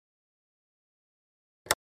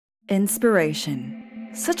Inspiration.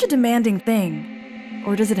 Such a demanding thing.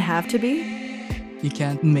 Or does it have to be? You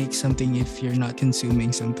can't make something if you're not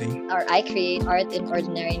consuming something. Or I create art in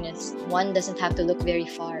ordinariness. One doesn't have to look very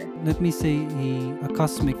far. Let me say a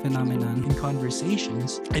cosmic phenomenon. In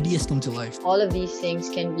conversations, ideas come to life. All of these things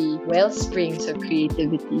can be well springs of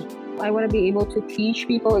creativity. I want to be able to teach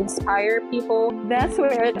people, inspire people. That's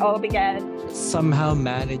where it all began. Somehow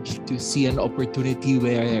managed to see an opportunity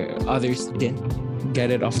where others didn't. Get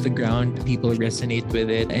it off the ground, people resonate with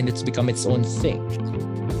it, and it's become its own thing.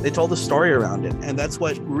 They told a story around it, and that's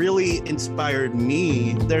what really inspired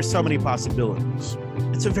me. There's so many possibilities.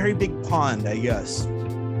 It's a very big pond, I guess.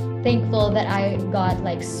 Thankful that I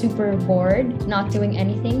got super bored not doing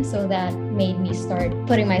anything, so that made me start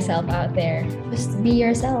putting myself out there. Just be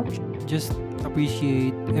yourself. Just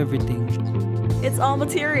appreciate everything. It's All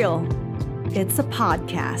Material. It's a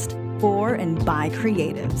podcast for and by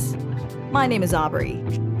creatives. My name is Aubrey,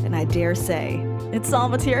 and I dare say it's all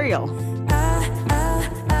material.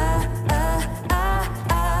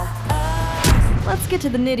 Let's get to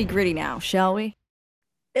the nitty-gritty now, shall we?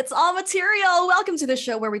 It's All Material. Welcome to the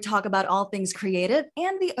show where we talk about all things creative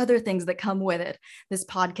and the other things that come with it. This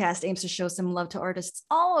podcast aims to show some love to artists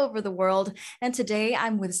all over the world. And today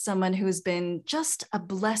I'm with someone who's been just a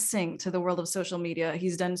blessing to the world of social media.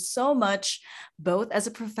 He's done so much, both as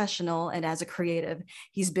a professional and as a creative.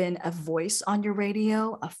 He's been a voice on your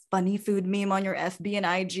radio, a funny food meme on your FB and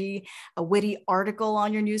IG, a witty article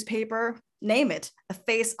on your newspaper. Name it, a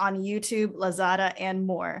face on YouTube, Lazada, and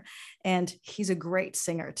more. And he's a great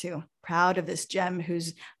singer too. Proud of this gem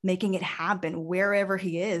who's making it happen wherever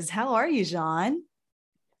he is. How are you, Zhaun?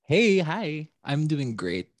 Hey, hi. I'm doing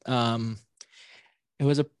great. It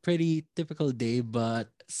was a pretty typical day, but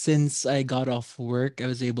since I got off work, I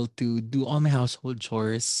was able to do all my household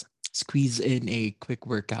chores, squeeze in a quick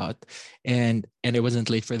workout, and I wasn't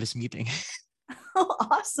late for this meeting. Oh,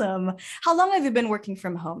 awesome. How long have you been working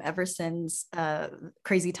from home? Ever since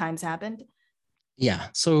crazy times happened? Yeah,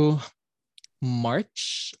 so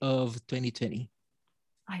March of 2020.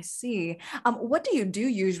 I see. What do you do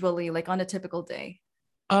usually, on a typical day?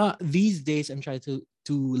 These days I'm trying to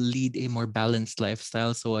lead a more balanced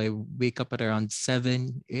lifestyle. So I wake up at around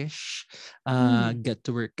 7-ish, get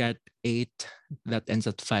to work at 8, that ends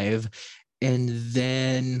at 5. And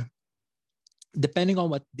then depending on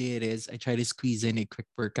what day it is, I try to squeeze in a quick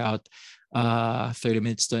workout, 30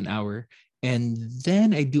 minutes to an hour. And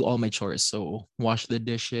then I do all my chores. So wash the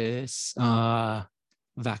dishes,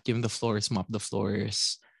 vacuum the floors, mop the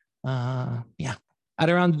floors. Yeah. At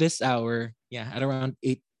around this hour, at around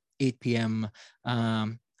 8 p.m.,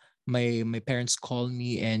 my parents call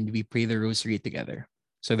me and we pray the rosary together.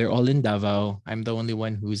 So they're all in Davao. I'm the only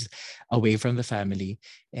one who's away from the family.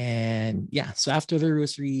 And so after the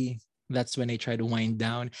rosary, that's when I try to wind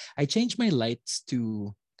down. I changed my lights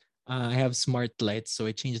to, I have smart lights, so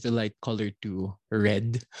I changed the light color to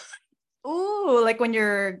red. Ooh, like when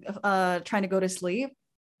you're trying to go to sleep?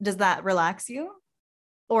 Does that relax you?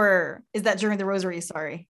 Or is that during the rosary?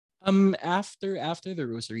 Sorry. After the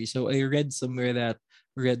rosary. So I read somewhere that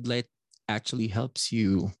red light actually helps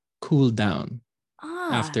you cool down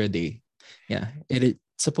after a day. Yeah, it's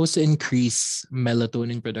supposed to increase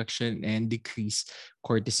melatonin production and decrease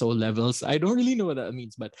cortisol levels. I don't really know what that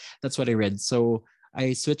means, but that's what I read. So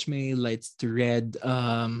I switched my lights to red.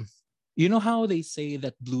 You know how they say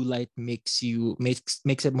that blue light makes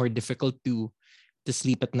it more difficult to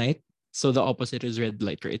sleep at night? So the opposite is red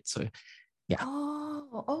light, right? So yeah.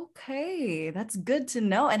 Oh, okay. That's good to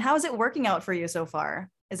know. And how is it working out for you so far?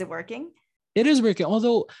 Is it working? It is working.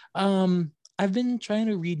 Although I've been trying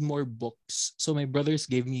to read more books. So my brothers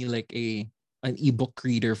gave me an ebook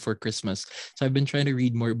reader for Christmas. So I've been trying to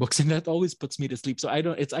read more books, and that always puts me to sleep. So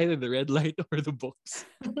it's either the red light or the books.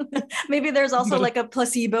 Maybe there's also a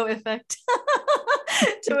placebo effect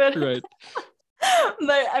to it. Right.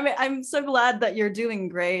 But I mean, I'm so glad that you're doing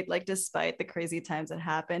great, despite the crazy times that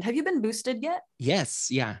happened. Have you been boosted yet? Yes,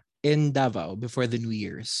 yeah. In Davao before the New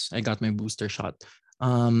Year's, I got my booster shot.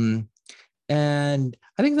 And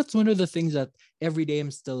I think that's one of the things that every day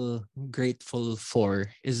I'm still grateful for,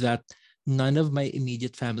 is that none of my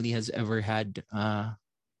immediate family has ever had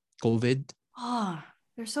COVID.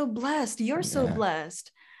 They're so blessed. You're so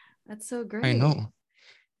blessed. That's so great. I know.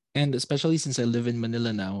 And especially since I live in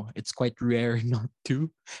Manila now, it's quite rare not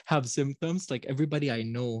to have symptoms. Like everybody I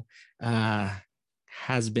know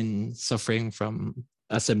has been suffering from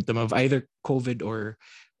a symptom of either COVID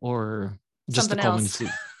or just something a common else. flu.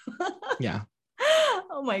 Yeah.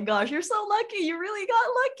 Oh my gosh, you're so lucky. You really got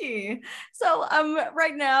lucky. So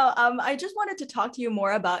right now I just wanted to talk to you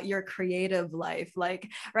more about your creative life. Like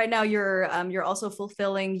right now you're also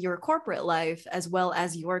fulfilling your corporate life as well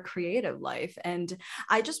as your creative life. And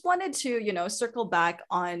I just wanted to, circle back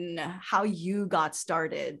on how you got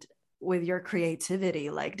started with your creativity.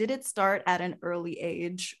 Like, did it start at an early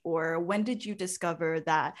age, or when did you discover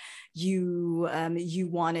that you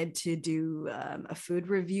wanted to do a food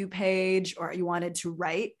review page, or you wanted to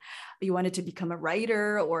write, you wanted to become a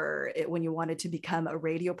writer, or when you wanted to become a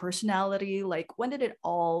radio personality? Like, when did it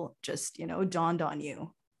all just dawned on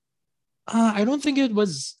you? I don't think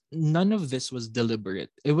none of this was deliberate.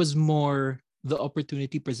 It was more the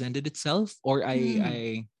opportunity presented itself, or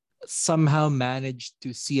I somehow managed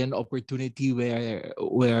to see an opportunity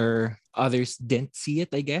where others didn't see it,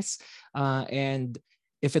 I guess. And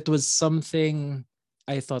if it was something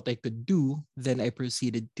I thought I could do, then I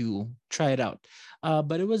proceeded to try it out.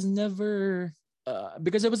 But it was never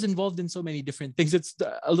because I was involved in so many different things. It's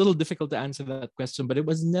a little difficult to answer that question, but it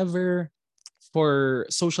was never for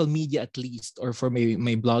social media, at least, or for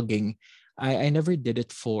my blogging. I never did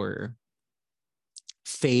it for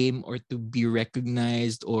fame or to be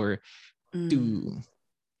recognized or to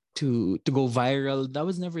go viral. That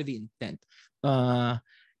was never the intent. uh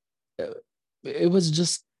it was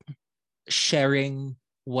just sharing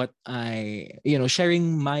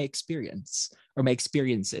sharing my experience or my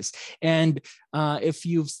experiences. And if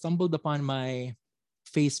you've stumbled upon my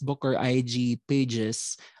Facebook or IG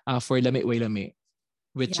pages for Lami Wa'y Lami,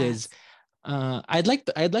 which is Yes. I'd like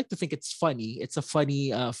to think it's funny. It's a funny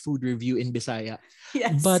food review in Bisaya,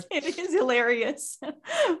 Yes, but it is hilarious.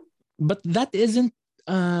 that isn't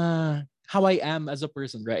how I am as a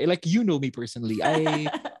person, right? Like, you know me personally.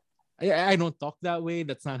 I don't talk that way.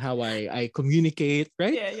 That's not how I communicate,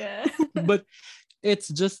 right? Yeah, yeah. But it's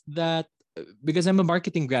just that because I'm a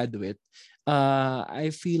marketing graduate, I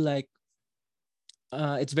feel like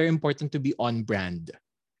it's very important to be on brand.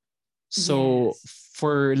 So Yes.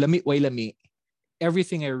 for Lami Wa'y Lami,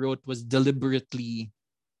 everything I wrote was deliberately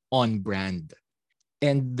on brand.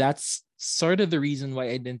 And that's sort of the reason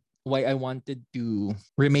why I wanted to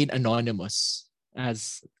remain anonymous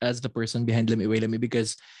as the person behind Lami Wa'y Lami,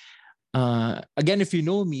 because again, if you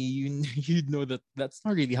know me, you'd know that that's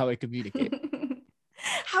not really how I communicate.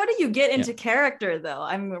 How do you get Yeah. into character though?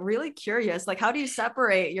 I'm really curious. Like, how do you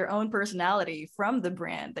separate your own personality from the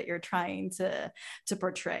brand that you're trying to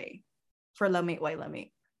portray for Lami Wa'y Lami?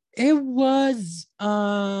 It was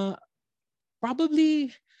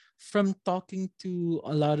probably from talking to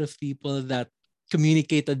a lot of people that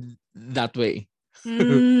communicated that way.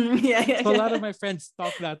 Yeah, yeah, So a lot of yeah. my friends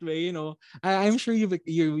talk that way. I'm sure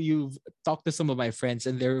you've talked to some of my friends,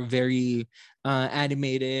 and they're very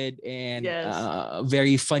animated and Yes.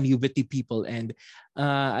 very funny, witty people. And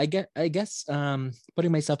I guess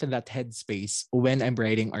putting myself in that headspace when I'm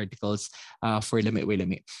writing articles for Lami Wa'y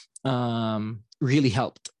Lami really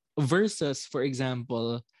helped. Versus, for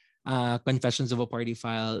example, Confessions of a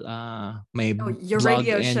Partyphile, my Oh, your blog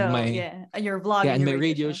radio and show. my Yeah. Your vlog yeah, and and your my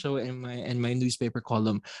radio radio show. show and my newspaper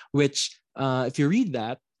column, which if you read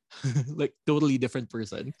that, like, totally different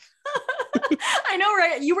person. I know,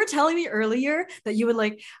 right? You were telling me earlier that you would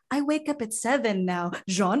like, I wake up at 7 now.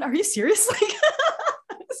 Jean, are you serious? Like,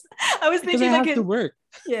 I was Because I thinking like have to it. work.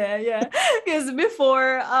 Yeah, yeah. Because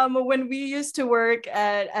before, when we used to work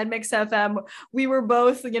at Mix FM, we were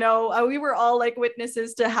both, we were all like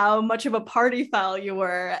witnesses to how much of a party foul you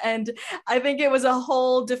were, and I think it was a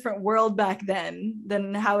whole different world back then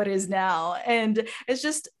than how it is now. And it's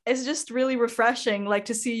just really refreshing, like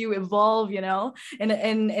to see you evolve,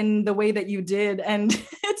 in the way that you did, and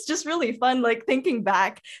it's just really fun, like thinking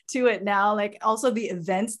back to it now, like also the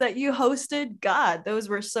events that you hosted. God, those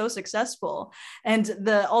were so successful, and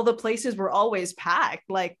all the places were always packed.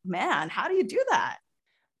 Like, man, how do you do that?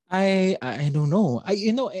 I don't know.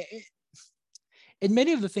 In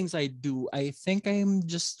many of the things I do, I think I'm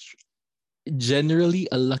just generally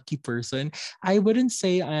a lucky person. I wouldn't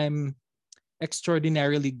say I'm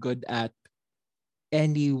extraordinarily good at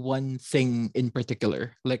any one thing in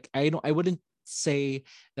particular. Like, I wouldn't say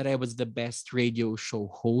that I was the best radio show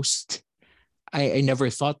host. I never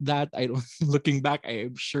thought that. I don't. Looking back,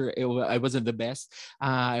 I'm sure I wasn't the best.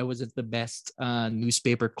 I wasn't the best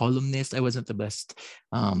newspaper columnist. I wasn't the best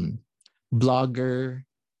um, blogger,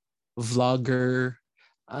 vlogger.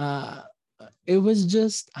 Uh, it was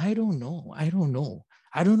just, I don't know. I don't know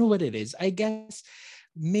what it is. I guess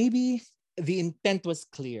maybe the intent was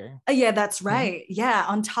clear. Yeah, that's right. Yeah,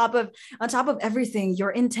 on top of everything,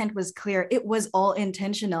 your intent was clear. It was all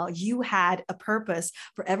intentional. You had a purpose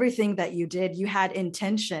for everything that you did. You had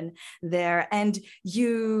intention there, and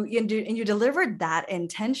you delivered that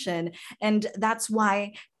intention, and that's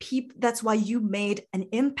why you made an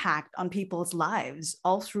impact on people's lives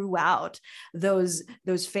all throughout those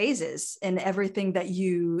phases and everything that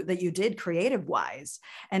you did creative wise.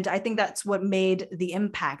 And I think that's what made the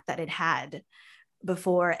impact that it had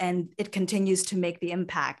before, and it continues to make the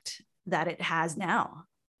impact that it has now.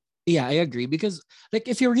 Yeah, I agree, because like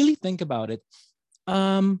if you really think about it,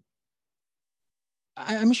 I'm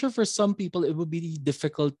sure for some people it would be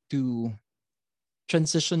difficult to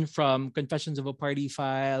transition from Confessions of a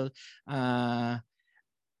Partyphile.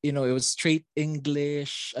 It was straight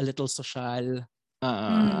English, a little social,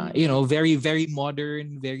 very, very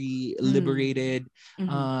modern, very liberated,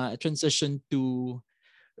 transition to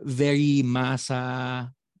very masa,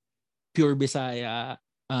 pure Bisaya,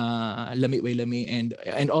 Lami Wa'y Lami,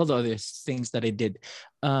 and all the other things that I did.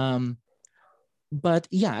 But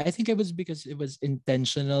yeah, I think it was because it was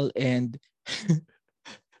intentional, and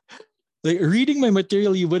like reading my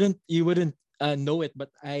material, you wouldn't know it, but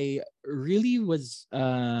I really was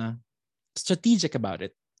strategic about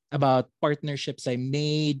it, about partnerships I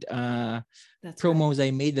made, promos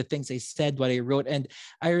I made, the things I said, what I wrote. And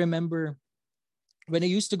I remember when I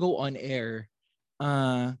used to go on air,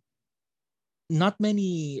 not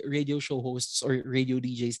many radio show hosts or radio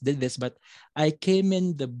DJs did this, but I came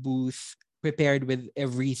in the booth prepared with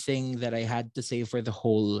everything that I had to say for the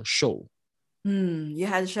whole show. You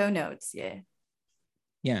had show notes, yeah.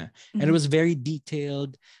 Yeah, and it was very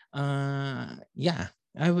detailed. Yeah,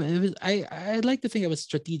 I like to think I was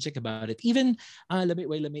strategic about it. Even Lami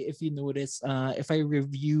Wa'y Lami, if you notice, if I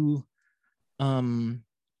review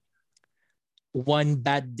one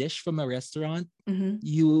bad dish from a restaurant,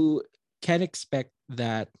 you can expect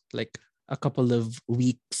that like a couple of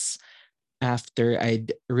weeks after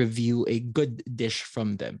I'd review a good dish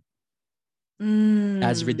from them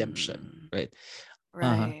as redemption, right?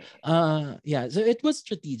 Right. Yeah, so it was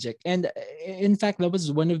strategic. And in fact, that was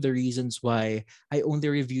one of the reasons why I only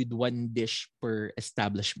reviewed one dish per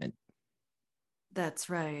establishment. That's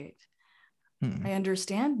right. I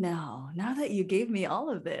understand now that you gave me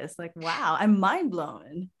all of this. Like, wow, I'm mind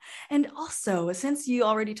blown. And also, since you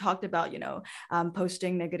already talked about,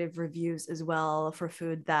 posting negative reviews as well for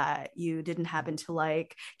food that you didn't happen to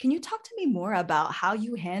like, can you talk to me more about how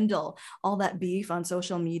you handle all that beef on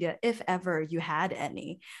social media, if ever you had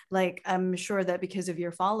any? Like, I'm sure that because of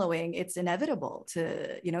your following, it's inevitable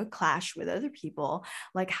to, clash with other people.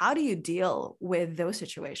 Like, how do you deal with those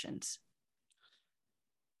situations?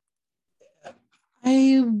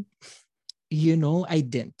 I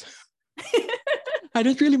didn't. I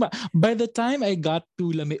don't really. By the time I got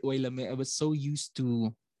to Lami Wa'y Lami, I was so used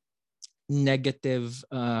to negative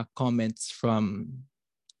comments from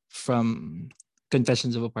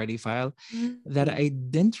Confessions of a Partyphile that I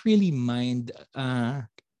didn't really mind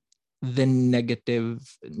the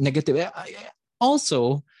negative.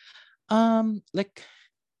 Also, like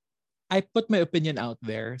I put my opinion out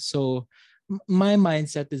there, so my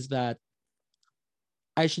mindset is that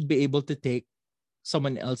I should be able to take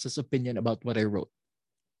someone else's opinion about what I wrote.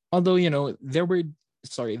 Although, there were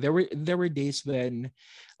days when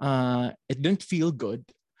it didn't feel good,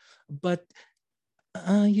 but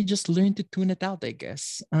you just learn to tune it out, I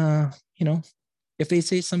guess. If they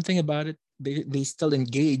say something about it, they still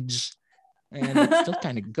engage, and it's still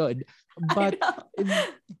kind of good. But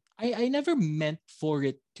I never meant for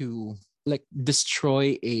it to like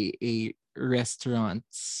destroy a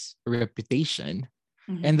restaurant's reputation.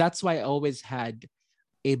 And that's why I always had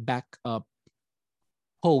a backup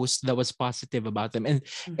post that was positive about them.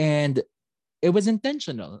 And it was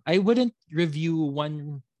intentional. I wouldn't review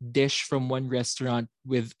one dish from one restaurant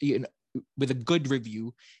with a good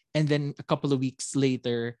review and then a couple of weeks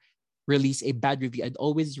later release a bad review. I'd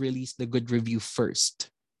always release the good review first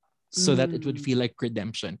so that it would feel like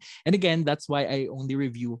redemption. And again, that's why I only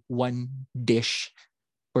review one dish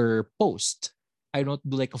per post. I don't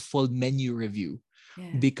do like a full menu review.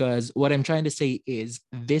 Yeah. Because what I'm trying to say is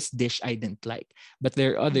this dish I didn't like, but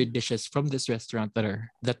there are other dishes from this restaurant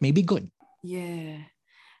that may be good. Yeah.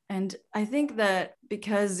 And I think that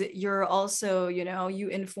because you're also, you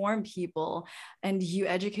inform people and you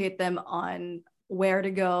educate them on where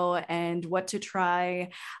to go and what to try.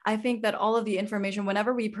 I think that all of the information,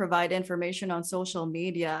 whenever we provide information on social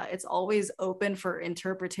media, it's always open for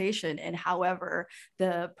interpretation and however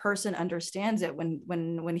the person understands it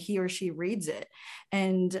when he or she reads it.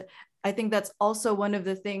 And I think that's also one of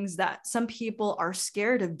the things that some people are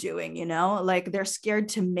scared of doing, you know, like they're scared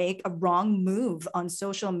to make a wrong move on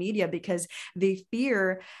social media because they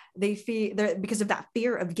fear because of that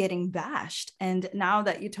fear of getting bashed. And now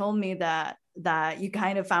that you told me that you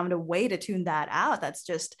kind of found a way to tune that out, that's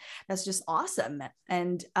just awesome.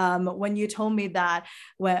 And when you told me that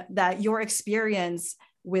that your experience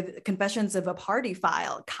with Confessions of a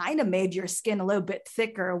Partyphile kind of made your skin a little bit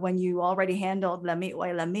thicker when you already handled Lami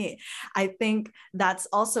Wa'y Lami, I think that's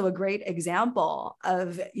also a great example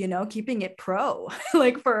of, you know, keeping it pro,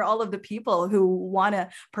 like for all of the people who want to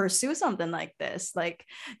pursue something like this. Like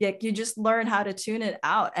you just learn how to tune it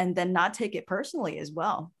out and then not take it personally as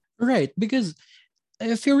well. Right. Because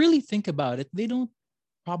if you really think about it, they don't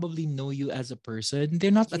probably know you as a person.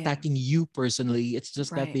 They're not Yeah. attacking you personally. It's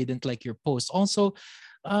just that they Right. didn't like your post. Also,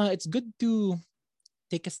 it's good to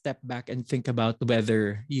take a step back and think about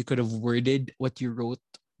whether you could have worded what you wrote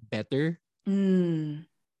better. Mm.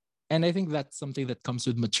 And I think that's something that comes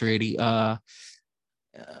with maturity. Uh,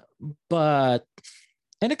 but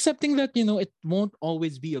and accepting that, you know, it won't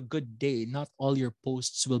always be a good day. Not all your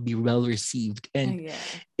posts will be well received. And Yeah.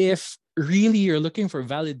 if really you're looking for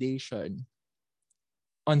validation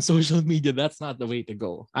on social media, that's not the way to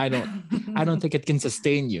go. I don't think it can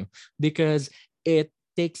sustain you, because it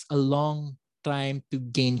takes a long time to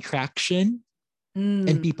gain traction, and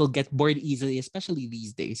Mm. people get bored easily, especially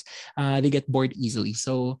these days. They get bored easily.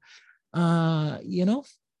 So you know,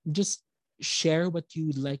 just share what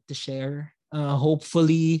you'd like to share.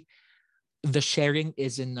 Hopefully the sharing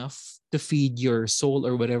is enough to feed your soul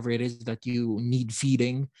or whatever it is that you need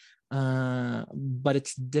feeding. But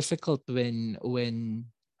it's difficult when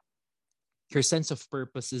your sense of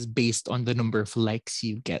purpose is based on the number of likes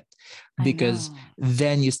you get, I because know.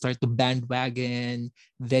 then you start to bandwagon,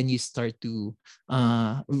 then you start to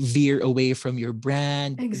veer away from your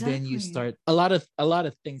brand, then you Exactly. start a lot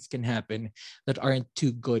of things can happen that aren't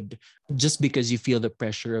too good, just because you feel the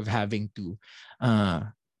pressure of having to uh,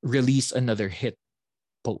 release another hit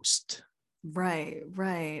post. Right,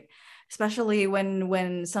 right. Especially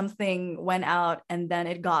when something went out and then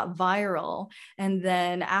it got viral, and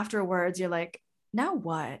then afterwards you're like, now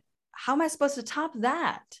what? How am I supposed to top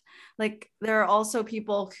that? Like there are also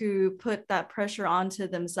people who put that pressure onto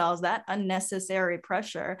themselves, that unnecessary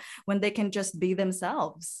pressure, when they can just be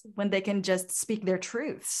themselves, when they can just speak their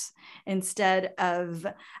truths instead of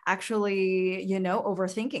actually, you know,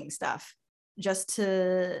 overthinking stuff just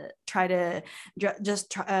to try to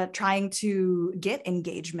trying to get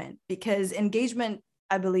engagement, because engagement,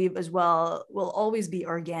 I believe as well, will always be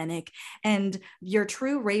organic, and your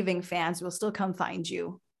true raving fans will still come find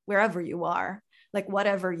you wherever you are, like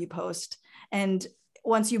whatever you post. And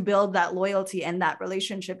once you build that loyalty and that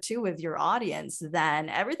relationship too with your audience, then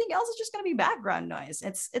everything else is just going to be background noise.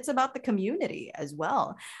 It's about the community as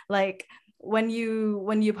well. Like when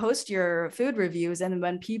you post your food reviews, and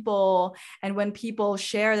when people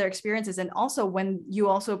share their experiences, and also when you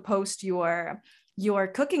also post your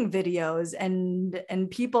cooking videos, and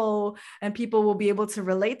people will be able to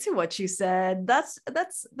relate to what you said, that's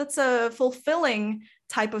a fulfilling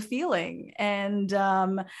type of feeling. And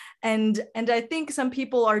I think some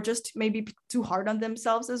people are just maybe too hard on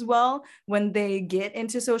themselves as well. When they get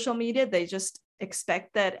into social media, they just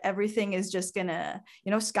expect that everything is just gonna, you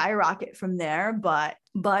know, skyrocket from there. But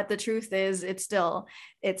the truth is, it's still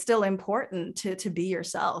important to be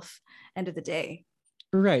yourself, end of the day.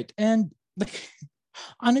 Right. And like,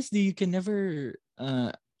 honestly, you can never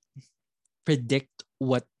predict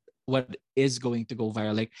what is going to go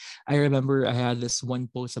viral. Like, I remember I had this one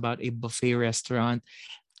post about a buffet restaurant.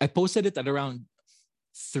 I posted it at around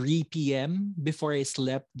 3 p.m. before I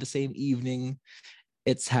slept the same evening.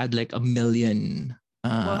 It's had like 1 million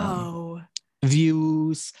Whoa.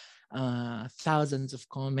 views, thousands of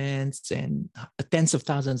comments, and tens of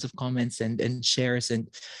thousands of comments and shares. And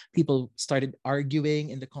people started arguing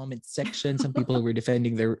in the comment section. Some people were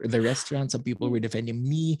defending the restaurant. Some people were defending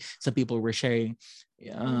me. Some people were sharing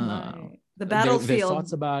Oh my, the their thoughts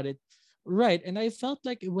battlefield. about it. Right. And I felt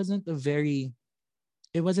like it wasn't a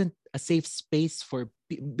safe space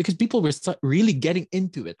because people were really getting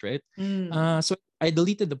into it, right? Mm. So I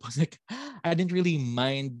deleted the post. Like, I didn't really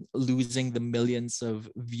mind losing the millions of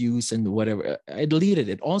views and whatever. I deleted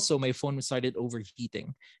it. Also, my phone started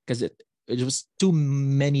overheating because it was too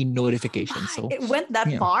many Oh notifications. my, So it went that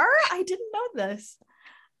yeah, far? I didn't know this.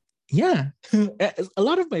 yeah. A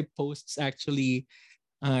lot of my posts actually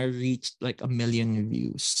reached like 1 million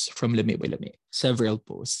views from Lami Wa'y Lami, several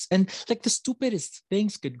posts. And like the stupidest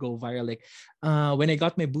things could go viral. Like when I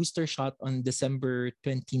got my booster shot on December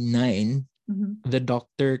 29, Mhm. the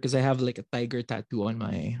doctor, because I have like a tiger tattoo on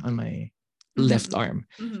my left Mhm. arm.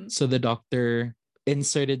 Mhm. So the doctor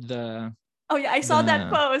inserted Oh yeah, I saw that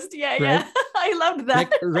the post. Yeah, right yeah. I loved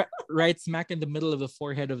that. like right smack in the middle of the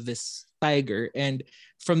forehead of this tiger. And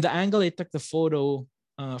from the angle I took the photo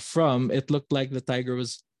from, it looked like the tiger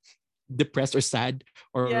was depressed or sad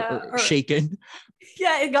Yeah, or or shaken.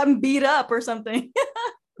 yeah, it got beat up or something.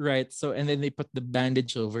 Right. So, and then they put the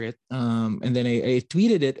bandage over it. And then I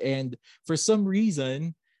tweeted it, and for some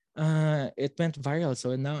reason, it went viral.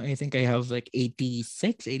 So now I think I have like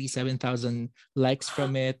 87,000 likes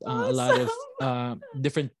from it. A lot of Awesome.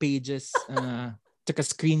 different pages took a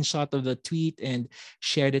screenshot of the tweet and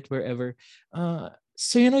shared it wherever.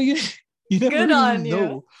 So you you never Good really on you.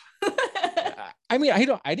 know. I mean,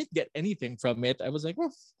 I didn't get anything from it. I was like,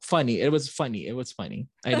 well, funny. It was funny. It was funny.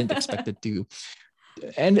 I didn't expect it to,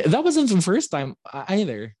 and that wasn't the first time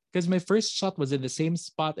either, because my first shot was in the same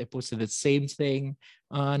spot. I posted the same thing.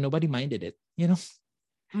 Nobody minded it.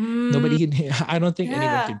 Mm, Nobody. I don't think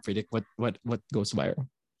anyone yeah, can predict what goes viral.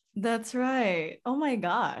 that's right. Oh my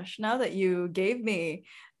gosh. Now that you gave me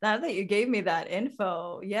that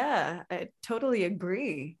info, yeah, I totally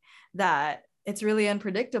agree that it's really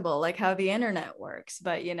unpredictable, like how the internet works.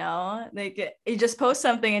 But you just post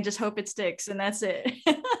something and just hope it sticks, and that's it.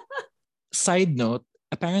 Side note: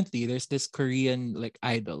 apparently, there's this Korean like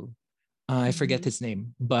idol. I forget Mhm. his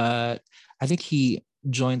name, but I think he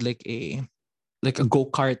joined like a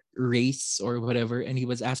go-kart race or whatever, and he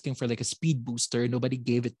was asking for like a speed booster. Nobody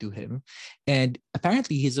gave it to him, and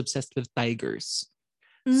apparently he's obsessed with tigers.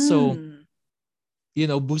 So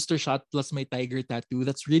Mm. booster shot plus my tiger tattoo,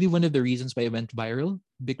 that's really one of the reasons why I went viral,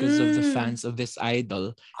 because of the Mm. fans of this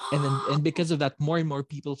idol. And because of that, more and more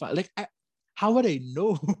people how would I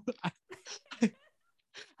know?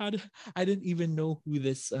 how do, I didn't even know who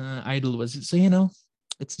this idol was. So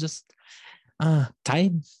it's just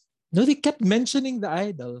time. No, they kept mentioning the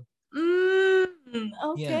idol.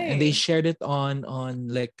 Yeah, and they Okay. shared it on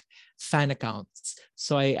like fan accounts.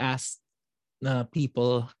 So I asked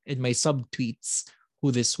people in my subtweets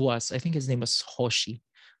who this was. I think his name was Hoshi,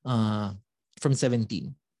 uh, from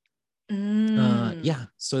 17. Mm. Yeah,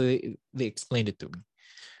 so they explained it to me.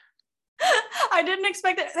 I didn't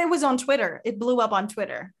expect it. It was on Twitter. It blew up on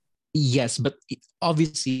Twitter. Yes, but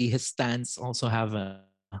obviously his stans also have a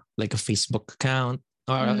like a Facebook account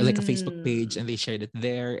or like a Facebook page, Mm. and they shared it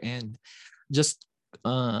there, and just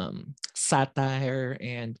satire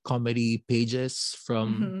and comedy pages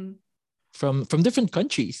Mhm. from different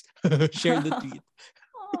countries shared the tweet.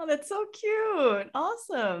 Oh, that's so cute.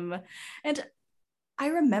 Awesome. And I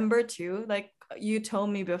remember too, like you told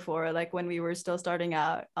me before, like when we were still starting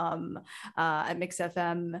out at Mix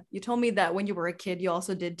FM, you told me that when you were a kid, you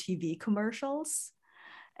also did TV commercials.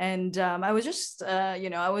 And I was just,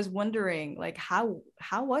 I was wondering, like, how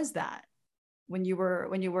was that when you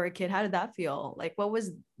were a kid? How did that feel? Like, what was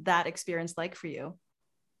that experience like for you?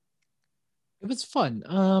 It was fun.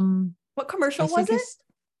 What I commercial was think it? it's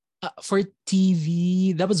for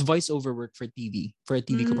TV. That was voiceover work for TV, for a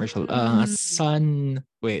TV commercial. Mm, Sun.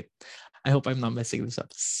 Wait, I hope I'm not messing this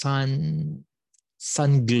up. Sun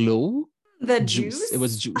Glow the juice. It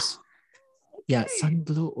was juice. juice. Yeah, Okay. Sun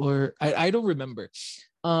Glow, or I don't remember.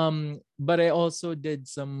 But I also did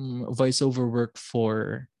some voiceover work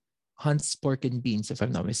for Hunt's Pork and Beans, if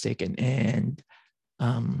I'm not mistaken, and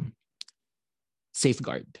um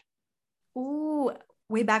Safeguard. Ooh,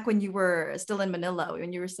 way back when you were still in Manila,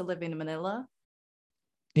 when you were still living in Manila.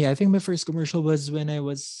 Yeah, I think my first commercial was when I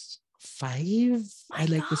was 5. My I'd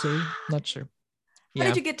like to say, God. not sure. How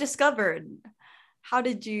did Yeah, you get discovered? How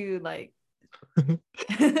did you like?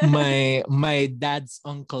 my dad's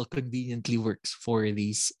uncle conveniently works for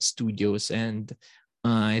these studios, and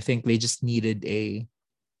I think they just needed a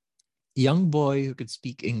young boy who could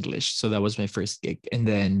speak English. So that was my first gig, and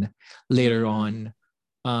then later Mm, on,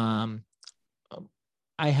 um,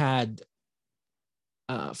 I had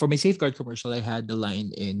for my Safeguard commercial, I had the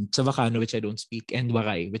line in Chavacano, which I don't speak, and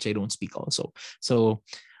Waray, which I don't speak also. So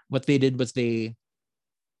what they did was they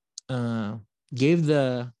uh, gave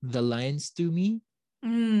the lines to me.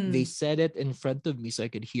 They mm. said it in front of me so I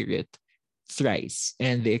could hear it thrice,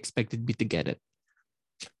 and they expected me to get it.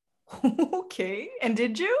 Okay. And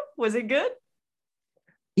did you? Was it good?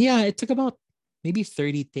 Yeah, it took about maybe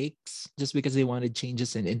 30 takes just because they wanted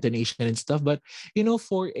changes in intonation and stuff. But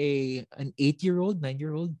for an 8-year-old,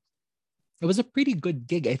 9-year-old, it was a pretty good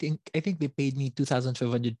gig. I think they paid me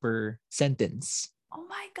 2,500 per sentence. Oh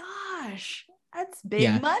my gosh. That's big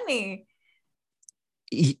Yeah. money.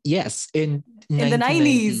 Yes, in In the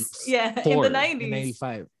 90s. Yeah, in the 1994 and 90s.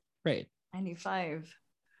 95. Right. 95.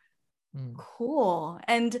 Mm. Cool.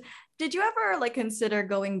 And did you ever like consider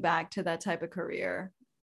going back to that type of career?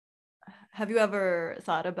 Have you ever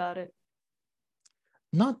thought about it?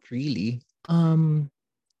 Not really.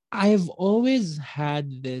 I've always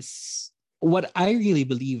had this. What I really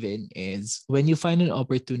believe in is when you find an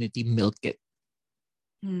opportunity, milk it.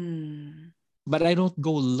 Hmm. But I don't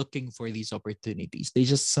go looking for these opportunities. They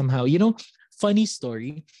just somehow, funny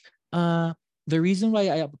story. Uh, the reason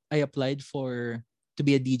why I applied for to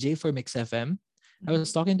be a DJ for Mix FM, I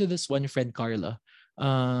was talking to this one friend, Carla.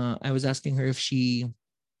 I was asking her if she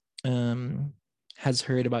um has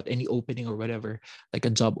heard about any opening or whatever, like a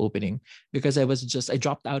job opening, because I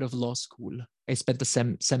dropped out of law school. I spent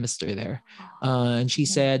a semester there. And she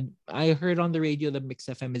said, I heard on the radio that Mix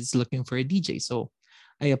FM is looking for a DJ. So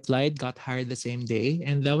I applied, got hired the same day,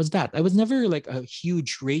 and that was that. I was never like a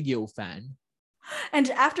huge radio fan.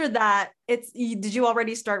 And after that, did you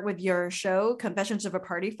already start with your show, Confessions of a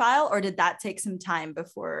Partyphile, or did that take some time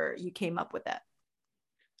before you came up with it?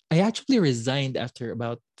 I actually resigned after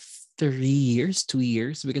about 3 years, 2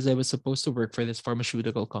 years, because I was supposed to work for this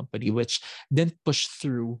pharmaceutical company, which didn't push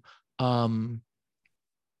through because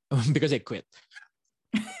I quit.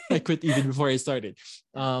 I quit even before I started.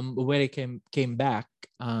 But when I came back,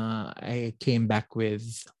 I came back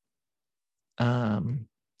with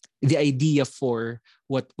the idea for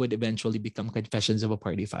what would eventually become Confessions of a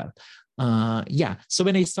Partyphile. Yeah. So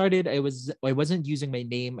when I started, I wasn't using my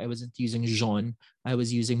name. I wasn't using Zhaun. I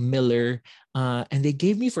was using Miller. And they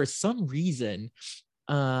gave me, for some reason,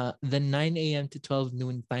 the 9 a.m. to 12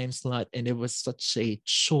 noon time slot, and it was such a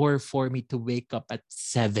chore for me to wake up at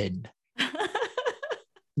 7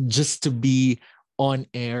 just to be on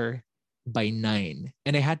air by 9.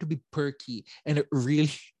 And I had to be perky, and it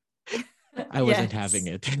really I wasn't having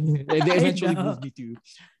it. They eventually moved me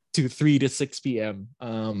to 3 to 6 p.m.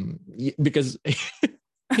 Because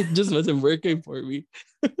it just wasn't working for me.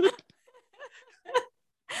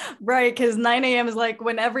 Right, because 9 a.m. is like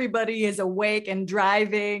when everybody is awake and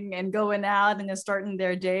driving and going out and is starting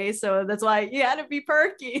their day. So that's why you had to be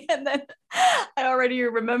perky. And then I already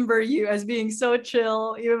remember you as being so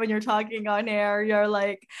chill, even when you're talking on air. You're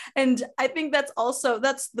like, and I think that's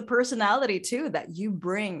the personality too that you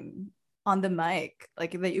bring on the mic,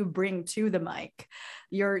 like that you bring to the mic,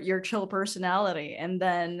 your chill personality. And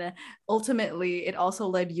then ultimately it also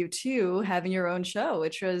led you to having your own show,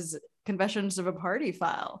 which was Confessions of a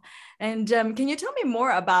Partyphile. And can you tell me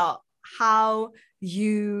more about how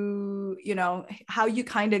how you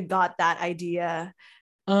kind of got that idea?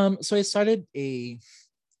 So I started a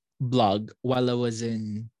blog while I was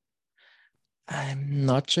I'm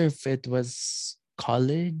not sure if it was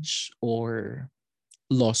college or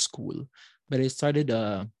law school, but I started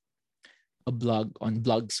a blog on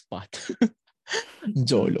Blogspot.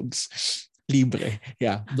 Jologs. Libre.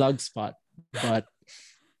 Yeah, Blogspot. But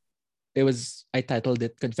I titled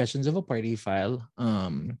it Confessions of a Partyphile,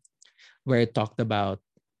 where I talked about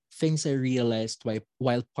things I realized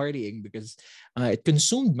while partying, because it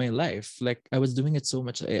consumed my life. Like I was doing it so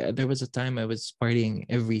much. There was a time I was partying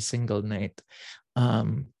every single night.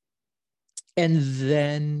 And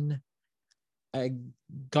then I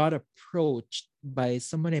got approached by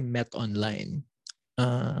someone I met online.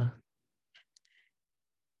 And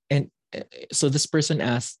so this person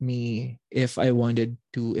asked me if I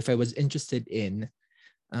was interested in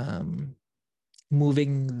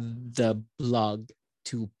moving the blog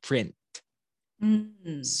to print.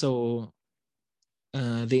 So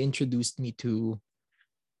they introduced me to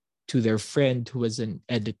their friend who was an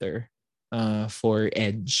editor for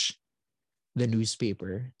Edge, the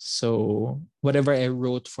newspaper. So whatever I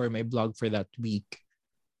wrote for my blog for that week,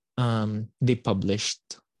 they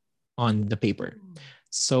published on the paper.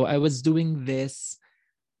 So I was doing this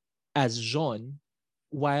as Zhaun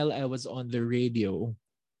while I was on the radio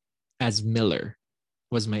as Miller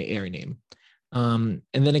was my air name. And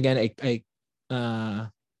then again,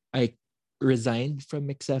 I resigned from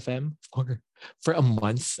Mix FM for a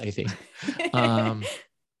month, I think. And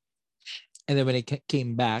then when I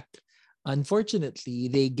came back, unfortunately,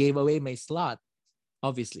 they gave away my slot,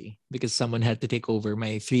 obviously, because someone had to take over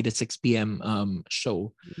my 3 to 6 p.m.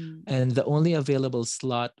 Show. And the only available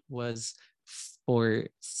slot was for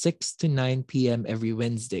 6 to 9 p.m. every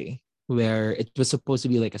Wednesday, where it was supposed to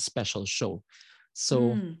be like a special show.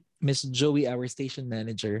 So Miss Joey, our station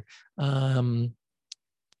manager,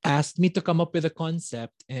 asked me to come up with a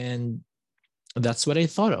concept, and that's what I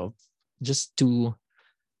thought of, just to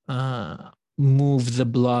move the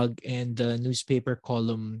blog and the newspaper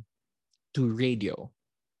column to radio.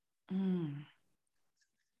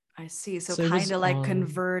 I see. So kind of like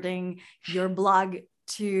converting your blog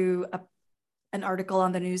to an article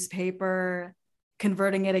on the newspaper,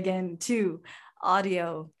 converting it again to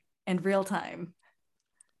audio and real time.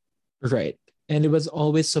 Right. And it was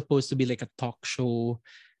always supposed to be like a talk show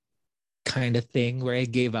kind of thing where I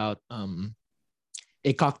gave out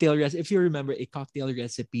a cocktail recipe. If you remember, a cocktail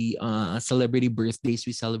recipe, celebrity birthdays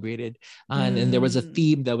we celebrated, and there was a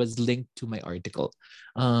theme that was linked to my article.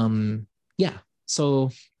 Yeah,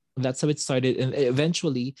 so that's how it started, and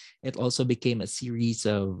eventually it also became a series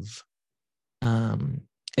of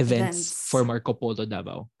events for Marco Polo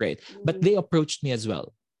Davao, right? But they approached me as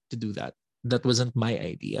well to do that. That wasn't my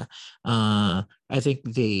idea. I think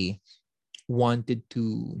they wanted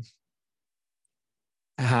to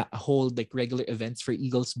hold like regular events for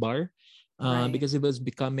Eagles Bar, because it was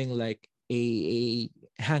becoming like a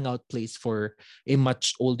hangout place for a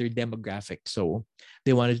much older demographic. So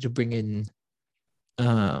they wanted to bring in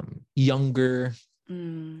younger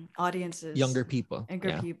audiences, younger people.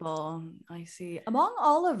 People. I see. Among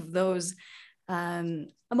all of those,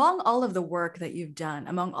 among all of the work that you've done,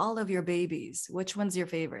 among all of your babies, which one's your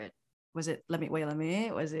favorite? Was it Lami Wa'y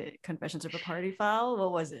Lami? Was it Confessions of a Partyphile?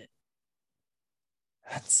 What was it?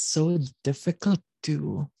 That's so difficult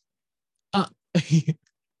to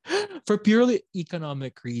for purely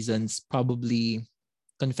economic reasons, probably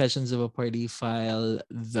Confessions of a Partyphile,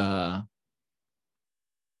 the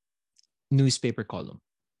newspaper column.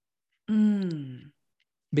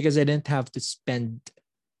 Because I didn't have to spend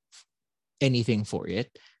anything for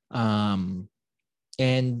it. And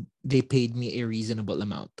they paid me a reasonable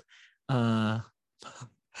amount. Lami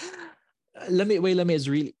Wa'y Lami is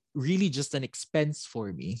really just an expense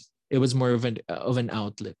for me. It was more of an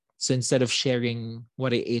outlet. So instead of sharing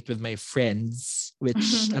what I ate with my friends,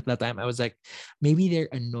 which at that time I was like, maybe they're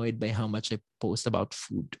annoyed by how much I post about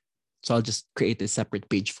food, so I'll just create a separate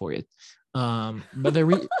page for it. But there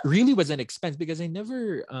really was an expense because I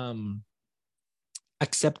never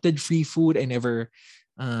accepted free food. I never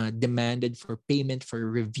demanded for payment for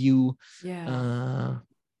review.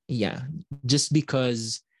 Just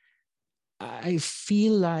because I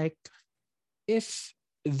feel like if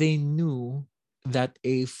they knew that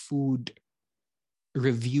a food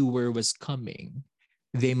reviewer was coming,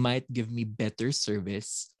 they might give me better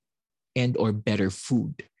service and or better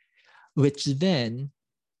food, which then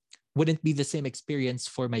wouldn't be the same experience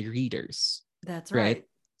for my readers. That's right.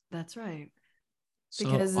 That's right. So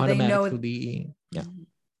because they know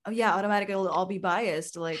automatically it'll all be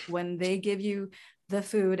biased. Like when they give you the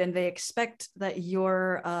food and they expect that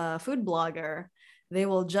you're a food blogger, they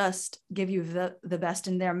will just give you the best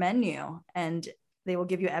in their menu and they will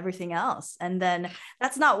give you everything else. And then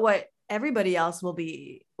that's not what everybody else will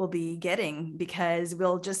be getting, because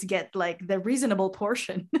we'll just get like the reasonable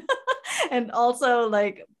portion. And also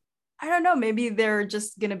like, I don't know, maybe they're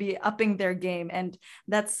just going to be upping their game. And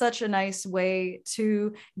that's such a nice way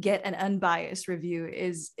to get an unbiased review,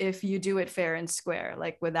 is if you do it fair and square,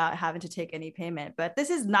 like without having to take any payment. But this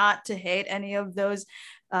is not to hate any of those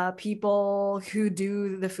people who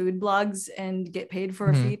do the food blogs and get paid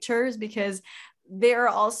for features, because they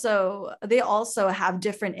also have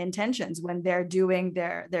different intentions when they're doing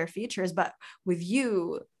their features. But with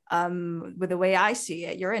you, with the way I see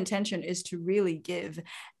it, your intention is to really give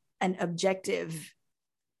an objective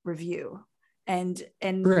review and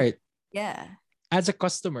right, yeah, as a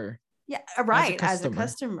customer, as a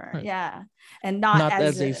customer, right. Yeah, and not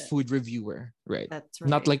as a food reviewer, right? That's right,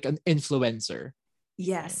 not like an influencer.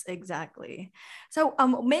 Yes, exactly. So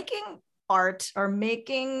making art or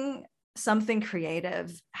making something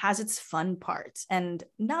creative has its fun parts and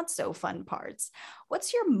not so fun parts.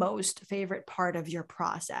 What's your most favorite part of your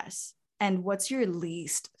process, and what's your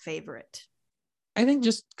least favorite? I think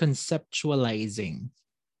just conceptualizing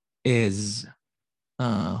is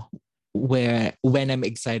when I'm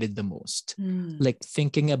excited the most. Like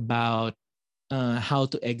thinking about how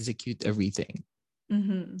to execute everything,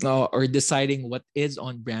 or deciding what is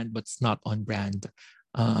on brand, what's not on brand,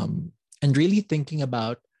 and really thinking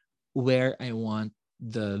about where I want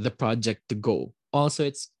the project to go. Also,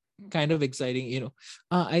 it's kind of exciting,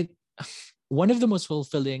 one of the most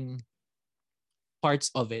fulfilling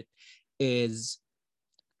parts of it is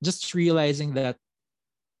just realizing that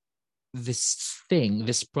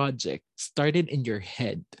this project started in your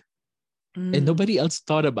head and nobody else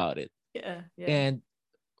thought about it. Yeah. And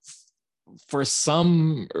for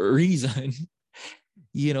some reason,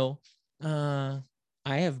 I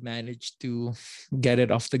have managed to get it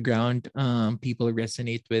off the ground. People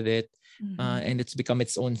resonate with it, and it's become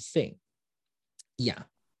its own thing. Yeah.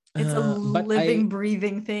 It's a living,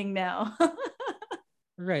 breathing thing now.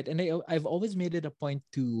 Right. And I've always made it a point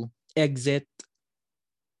to exit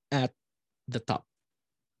at the top,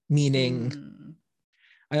 meaning Mm.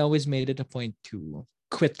 I always made it a point to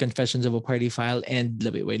quit Confessions of a Partyphile and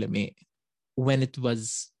Lami Wa'y Lami when it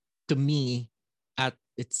was, to me, at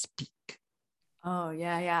its peak. Oh,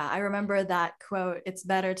 yeah, yeah. I remember that quote. It's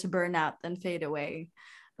better to burn out than fade away.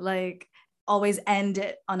 Like, always end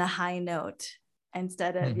it on a high note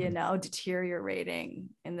instead of, deteriorating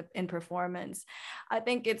in performance. I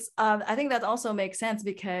think that also makes sense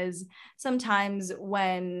because sometimes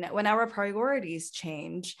when our priorities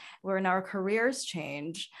change, when our careers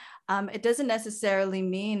change, it doesn't necessarily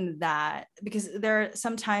mean that, because there are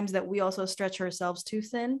some times that we also stretch ourselves too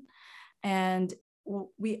thin, and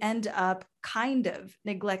we end up kind of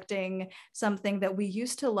neglecting something that we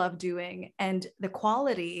used to love doing, and the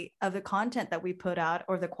quality of the content that we put out,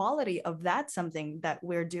 or the quality of that something that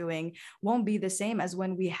we're doing, won't be the same as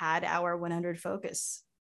when we had our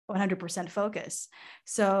 100% focus.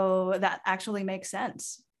 So that actually makes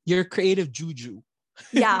sense. Your creative juju.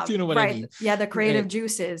 Yeah, Do you know what I right. mean? Yeah, the creative Right.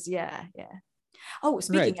 juices. Yeah, yeah. Oh, Right.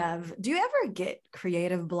 speaking of, do you ever get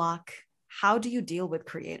creative block? How do you deal with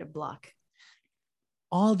creative block?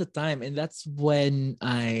 All the time. And that's when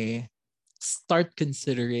I start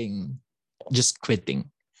considering just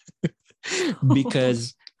quitting.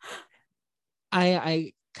 Because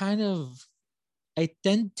I kind of, I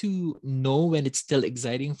tend to know when it's still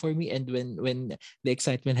exciting for me, and when the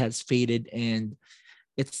excitement has faded and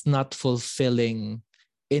it's not fulfilling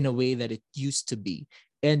in a way that it used to be.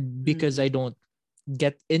 And because I don't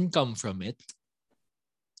get income from it,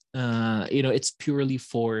 it's purely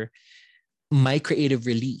for my creative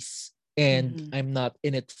release, and Mhm. I'm not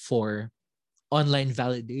in it for online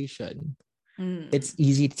validation. Mm. It's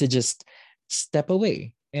easy to just step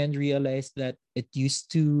away and realize that it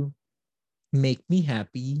used to make me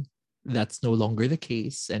happy. That's no longer the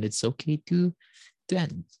case, and it's okay to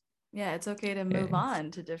end. Yeah, it's okay to move Yeah.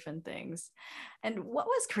 on to different things. And what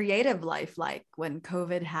was creative life like when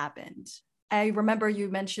COVID happened? I remember you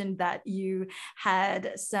mentioned that you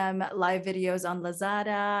had some live videos on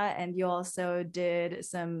Lazada, and you also did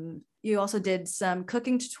some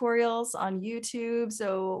cooking tutorials on YouTube.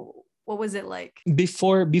 So what was it like?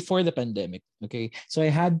 Before the pandemic, okay, so I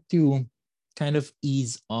had to kind of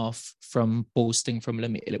ease off from posting from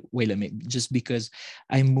Lami Wa'y Lami just because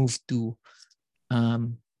I moved to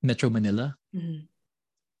Metro Manila Mhm.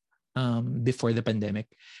 before the pandemic.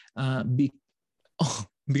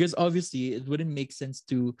 Because obviously it wouldn't make sense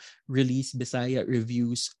to release Bisaya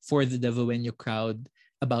reviews for the Devawenyo crowd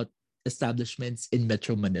about establishments in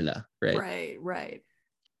Metro Manila, right? Right, right.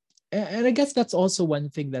 And I guess that's also one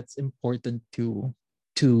thing that's important to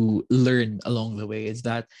learn along the way, is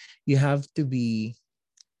that you have to be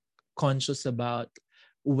conscious about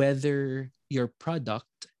whether your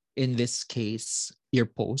product, in this case your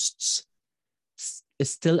posts,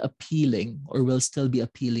 is still appealing or will still be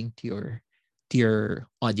appealing to your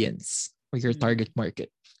audience or your target market.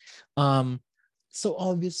 So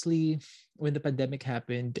obviously when the pandemic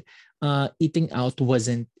happened, eating out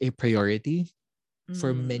wasn't a priority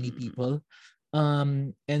for many Mm. people.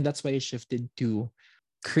 And that's why I shifted to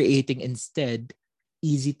creating instead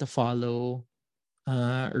easy to follow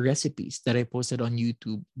recipes that I posted on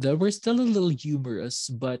YouTube that were still a little humorous,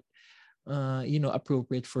 but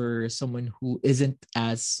appropriate for someone who isn't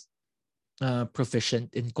as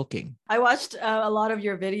proficient in cooking. I watched a lot of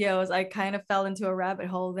your videos. I kind of fell into a rabbit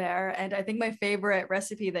hole there, and I think my favorite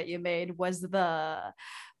recipe that you made was that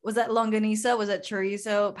longanisa, was that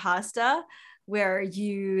chorizo pasta, where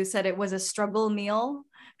you said it was a struggle meal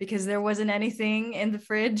because there wasn't anything in the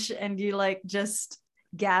fridge, and you like just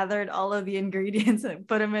gathered all of the ingredients and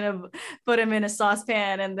put them in a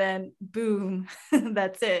saucepan, and then boom,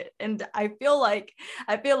 that's it. And I feel like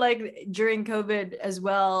during COVID as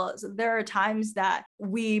well, so there are times that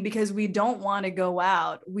because we don't want to go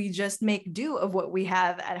out, we just make do of what we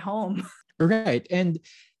have at home. Right. And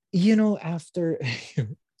after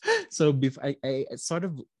I sort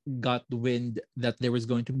of got the wind that there was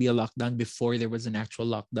going to be a lockdown before there was an actual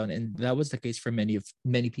lockdown, and that was the case for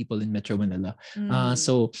many people in Metro Manila.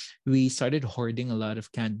 So we started hoarding a lot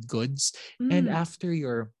of canned goods, and after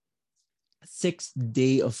your sixth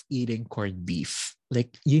day of eating corned beef,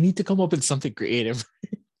 like, you need to come up with something creative.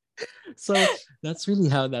 So that's really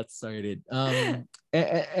how that started. And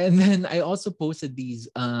then I also posted these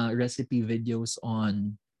recipe videos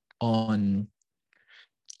on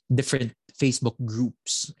different Facebook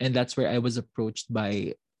groups, and that's where I was approached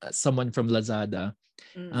by someone from Lazada,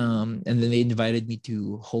 and then they invited me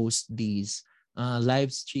to host these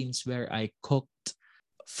live streams where I cooked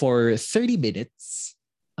for 30 minutes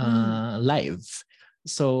live.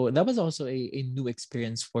 So that was also a new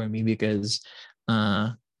experience for me because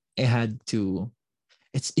I had to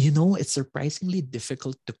it's surprisingly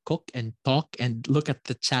difficult to cook and talk and look at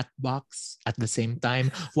the chat box at the same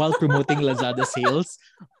time while promoting Lazada sales,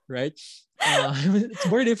 right? It's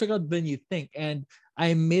more difficult than you think. And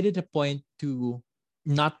I made it a point to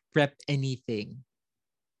not prep anything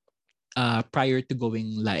prior to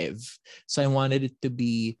going live. So I wanted it to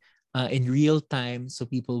be in real time so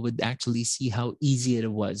people would actually see how easy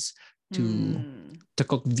it was to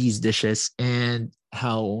cook these dishes and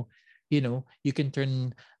how you can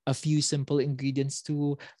turn a few simple ingredients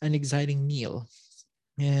to an exciting meal.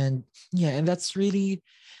 And yeah, and that's really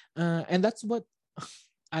and that's what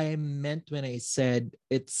I meant when I said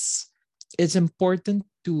it's important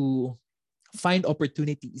to find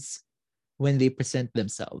opportunities when they present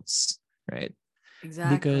themselves, right?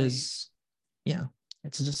 Exactly. Because yeah,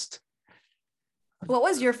 it's just What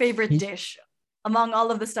was your favorite dish among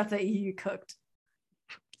all of the stuff that you cooked?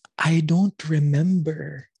 I don't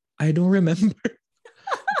remember.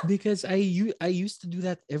 Because I used to do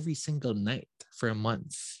that every single night for a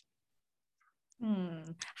month.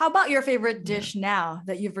 How about your favorite dish now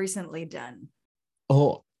that you've recently done?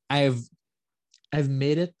 Oh, I've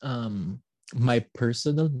made it my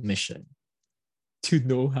personal mission to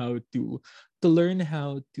know how to learn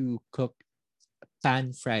how to cook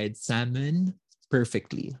pan fried salmon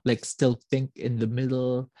perfectly, like still pink in the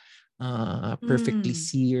middle, perfectly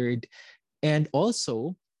seared, and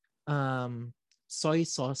also soy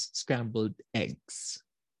sauce scrambled eggs.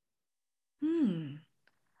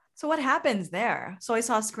 So what happens there? Soy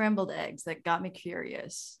sauce scrambled eggs, that got me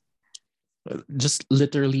curious. Just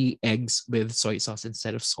literally eggs with soy sauce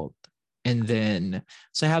instead of salt. And then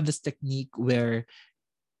so I have this technique where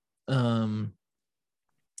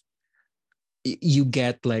you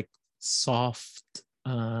get like soft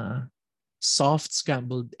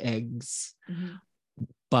scrambled eggs,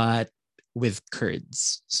 but with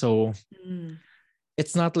curds. So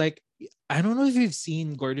it's not like, I don't know if you've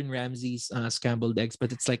seen Gordon Ramsay's scrambled eggs,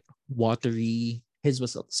 but it's like watery. His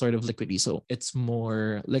was sort of liquidy, so it's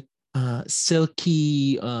more like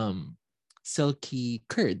silky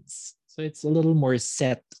curds. So it's a little more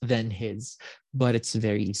set than his, but it's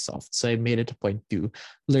very soft. So I made it a point to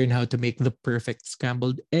learn how to make the perfect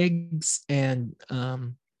scrambled eggs and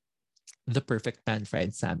the perfect pan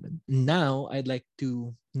fried salmon. Now I'd like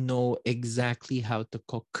to know exactly how to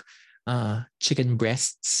cook chicken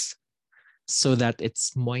breasts so that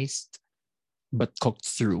it's moist but cooked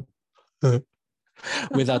through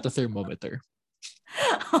without a thermometer.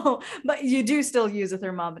 Oh, but you do still use a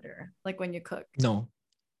thermometer, like when you cook? No,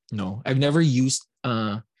 I've never used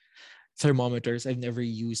thermometers. I've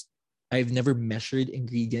never measured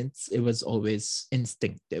ingredients. It was always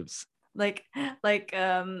instinctive. Like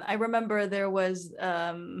I remember there was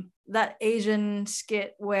that Asian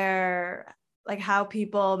skit where like how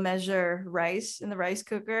people measure rice in the rice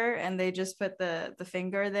cooker and they just put the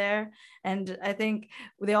finger there, and I think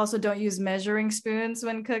they also don't use measuring spoons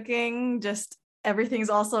when cooking, just everything's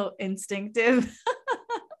also instinctive.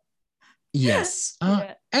 Yes.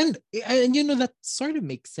 And that sort of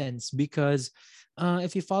makes sense because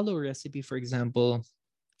if you follow a recipe, for example,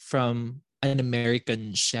 from an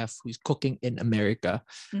American chef who's cooking in America,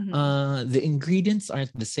 the ingredients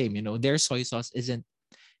aren't the same. Their soy sauce isn't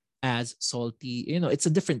as salty. It's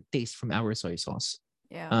a different taste from our soy sauce.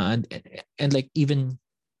 Yeah. And like even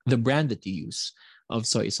the brand that you use of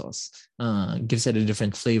soy sauce gives it a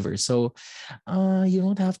different flavor. So you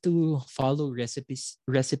don't have to follow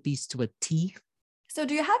recipes to a T. So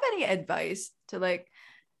do you have any advice to like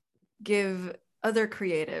give other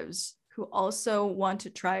creatives who also want to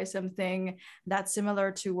try something that's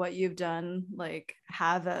similar to what you've done, like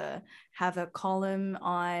have a column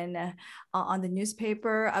on the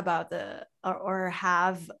newspaper about or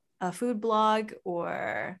have a food blog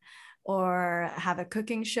or have a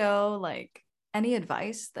cooking show? Like any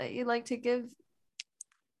advice that you'd like to give?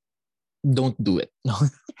 Don't do it. No.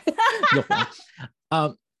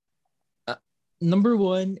 Number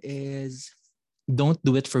one is don't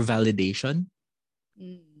do it for validation.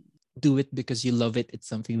 Do it because you love it. It's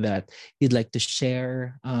something that you'd like to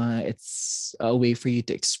share. It's a way for you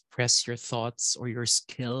to express your thoughts or your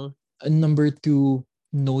skill. Number two,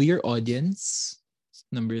 know your audience.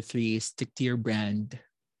 Number three, stick to your brand.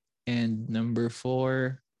 And number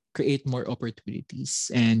four, create more opportunities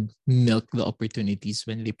and milk the opportunities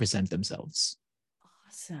when they present themselves.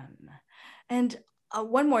 Awesome. And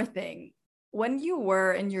one more thing. When you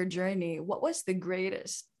were in your journey, what was the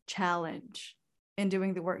greatest challenge in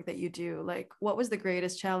doing the work that you do? Like, what was the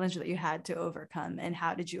greatest challenge that you had to overcome and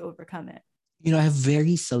how did you overcome it? I have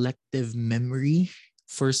very selective memory.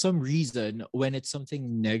 For some reason, when it's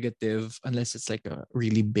something negative, unless it's like a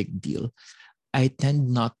really big deal, I tend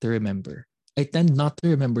not to remember. I tend not to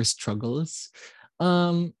remember struggles.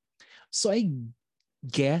 Um, so I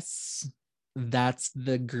guess that's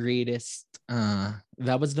the greatest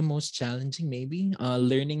that was the most challenging, maybe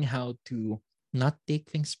learning how to not take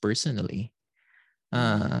things personally,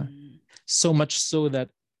 so much so that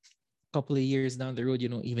a couple of years down the road you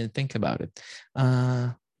don't even think about it.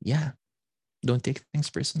 Yeah, don't take things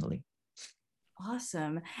personally.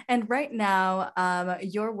 Awesome. And right now,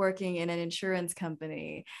 you're working in an insurance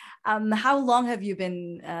company. How long have you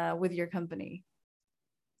been with your company?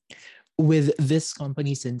 With this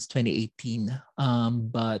company since 2018,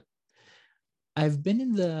 but I've been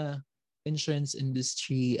in the insurance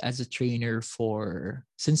industry as a trainer for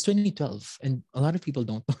since 2012, and a lot of people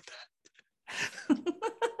don't know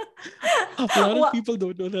a lot of Well, people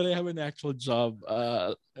don't know that I have an actual job.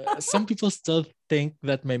 Some people still think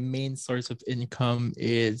that my main source of income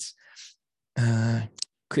is uh,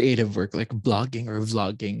 creative work like blogging or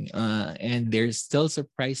vlogging. And they're still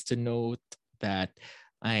surprised to note that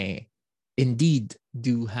I indeed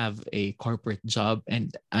do have a corporate job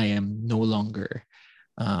and I am no longer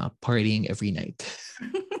partying every night.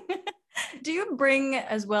 do you bring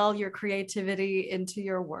as well your creativity into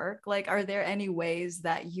your work? Like, are there any ways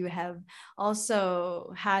that you have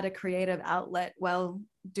also had a creative outlet while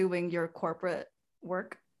doing your corporate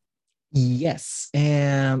work? Yes.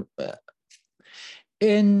 And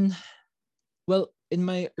in in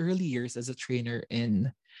my early years as a trainer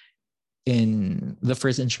in the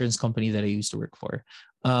first insurance company that I used to work for,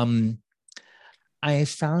 um, I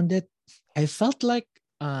found it. I felt like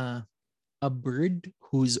a bird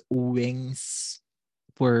whose wings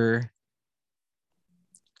were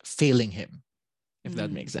failing him, if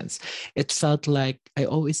that makes sense. It felt like I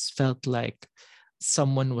always felt like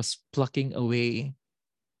someone was plucking away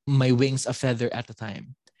my wings a feather at a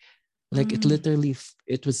time. Like it literally,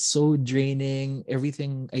 it was so draining.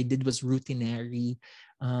 Everything I did was routinary.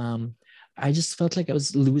 Um, I just felt like I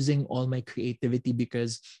was losing all my creativity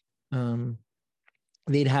because um,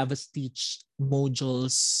 they'd have us teach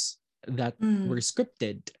modules that were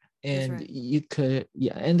scripted, That's and right. you could,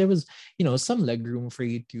 yeah, and there was, some leg room for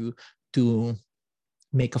you to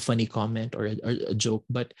make a funny comment or a joke,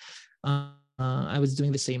 but I was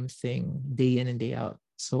doing the same thing day in and day out,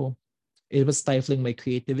 so it was stifling my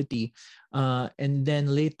creativity. And then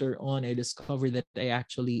later on I discovered that I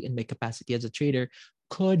actually, in my capacity as a trader,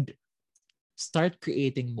 could start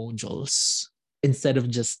creating modules instead of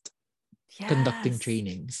just conducting Yes.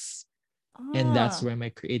 trainings. And that's Ah, where my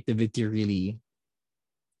creativity really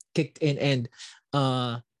kicked in. And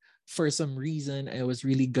uh, for some reason, I was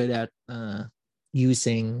really good at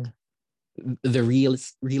using the real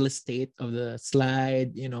estate of the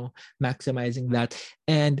slide, maximizing that.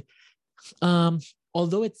 And um,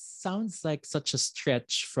 although it sounds like such a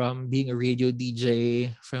stretch from being a radio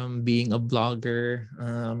DJ, from being a blogger,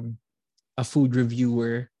 a food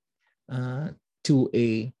reviewer, uh, to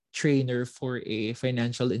a trainer for a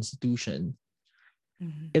financial institution,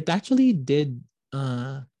 it actually did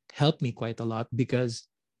help me quite a lot because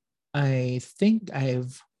I think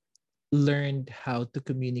I've learned how to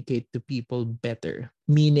communicate to people better.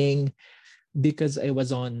 Meaning, because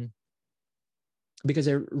because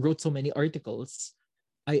I wrote so many articles,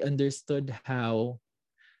 I understood how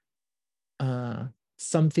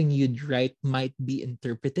something you'd write might be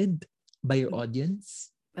interpreted by your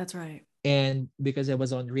audience. that's right. And because I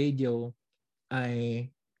was on radio,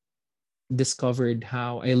 I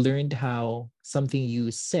I learned how something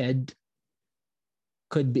you said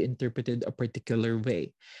could be interpreted a particular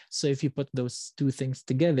way. So if you put those two things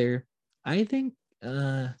together, I think,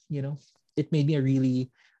 it made me a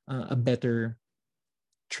really a better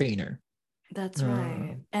trainer. That's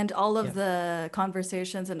right. Uh, And all of yeah. the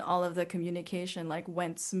conversations and all of the communication like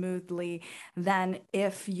went smoothly than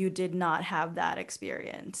if you did not have that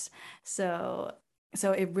experience. So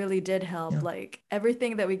so it really did help. Yeah. Like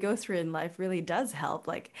everything that we go through in life really does help.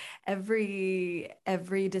 Like every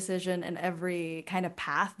decision and every kind of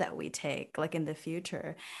path that we take like in the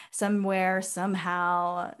future, somewhere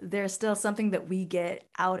somehow there's still something that we get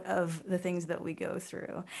out of the things that we go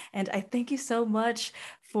through. And I thank you so much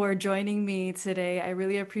for joining me today. I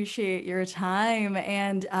really appreciate your time.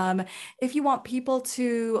 And if you want people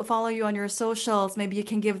to follow you on your socials, maybe you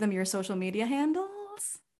can give them your social media handles.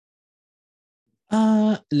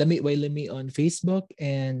 Lami Wa'y Lami on Facebook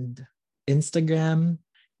and Instagram.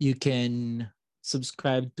 You can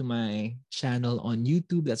subscribe to my channel on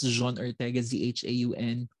YouTube. That's Zhaun Ortega,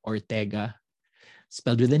 Zhaun Ortega,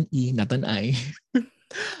 spelled with an E, not an I.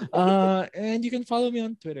 And you can follow me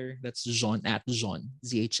on Twitter. That's Zhaun at Zhaun,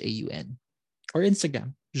 Zhaun, or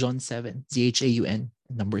Instagram, Zhaun7, Zhaun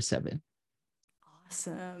number 7.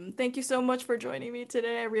 Awesome. Thank you so much for joining me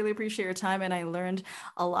today. I really appreciate your time, and I learned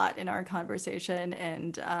a lot in our conversation.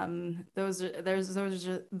 And those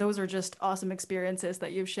are just awesome experiences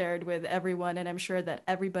that you've shared with everyone. And I'm sure that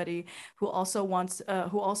everybody who also wants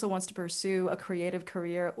to pursue a creative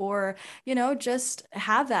career, or just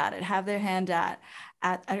have their hand at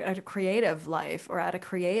a creative life or at a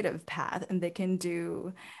creative path, and they can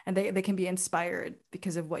be inspired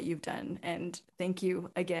because of what you've done. And thank you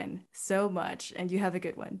again so much, and you have a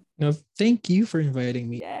good one. No, thank you for inviting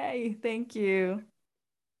me. Yay, thank you.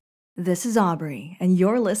 This is Aubrey, and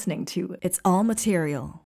you're listening to It's All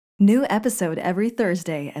Material. New episode every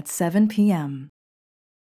Thursday at 7 p.m.